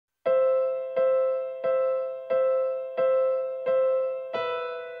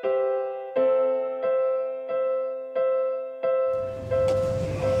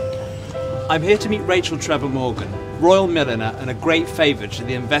I'm here to meet Rachel Trevor-Morgan, Royal Milliner and a great favourite to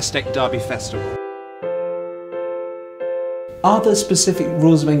the Investec Derby Festival. Are there specific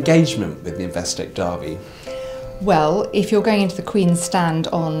rules of engagement with the Investec Derby? Well, if you're going into the Queen's stand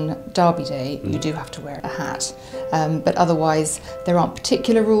on Derby Day, you do have to wear a hat. But otherwise, there aren't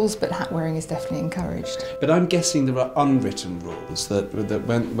particular rules, but hat wearing is definitely encouraged. But I'm guessing there are unwritten rules that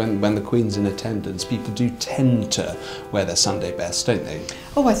when the Queen's in attendance, people do tend to wear their Sunday best, don't they?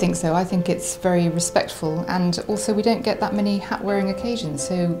 Oh, I think so. I think it's very respectful, and also we don't get that many hat-wearing occasions.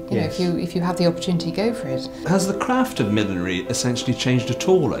 So, you know, if you have the opportunity, go for it. Has the craft of millinery essentially changed at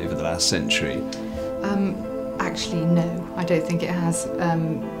all over the last century? Actually, no, I don't think it has.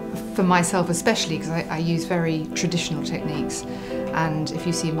 For myself especially, because I use very traditional techniques, and if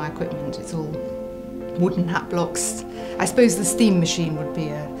you see my equipment, it's all wooden hat blocks. I suppose the steam machine would be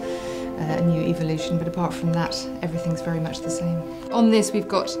a new evolution, but apart from that, everything's very much the same. On this, we've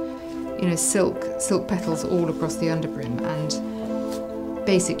got, you know, silk petals all across the underbrim, and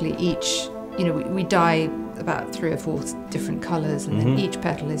basically each, you know, we dye about 3 or 4 different colours, and then each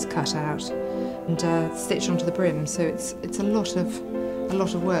petal is cut out and stitched onto the brim. So it's a lot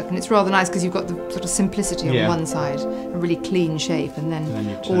of work, and it's rather nice because you've got the sort of simplicity on one side, a really clean shape, and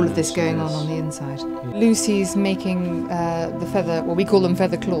then all of this going on the inside. Lucy's making the feather, well, we call them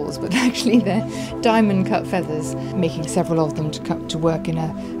feather claws, but actually they're diamond cut feathers, making several of them to work in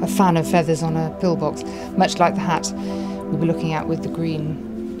a fan of feathers on a pillbox, much like the hat we were looking at with the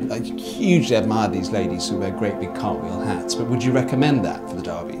green. I hugely admire these ladies who wear great big cartwheel hats, but would you recommend that for the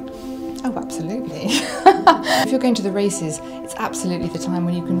Derby? Oh, absolutely. If you're going to the races, it's absolutely the time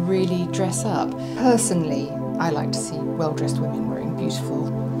when you can really dress up. Personally, I like to see well-dressed women wearing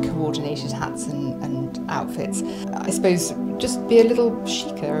beautiful, coordinated hats and outfits. I suppose just be a little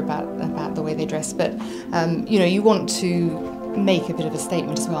chicer about the way they dress, but you know, you want to make a bit of a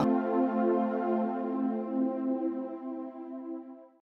statement as well.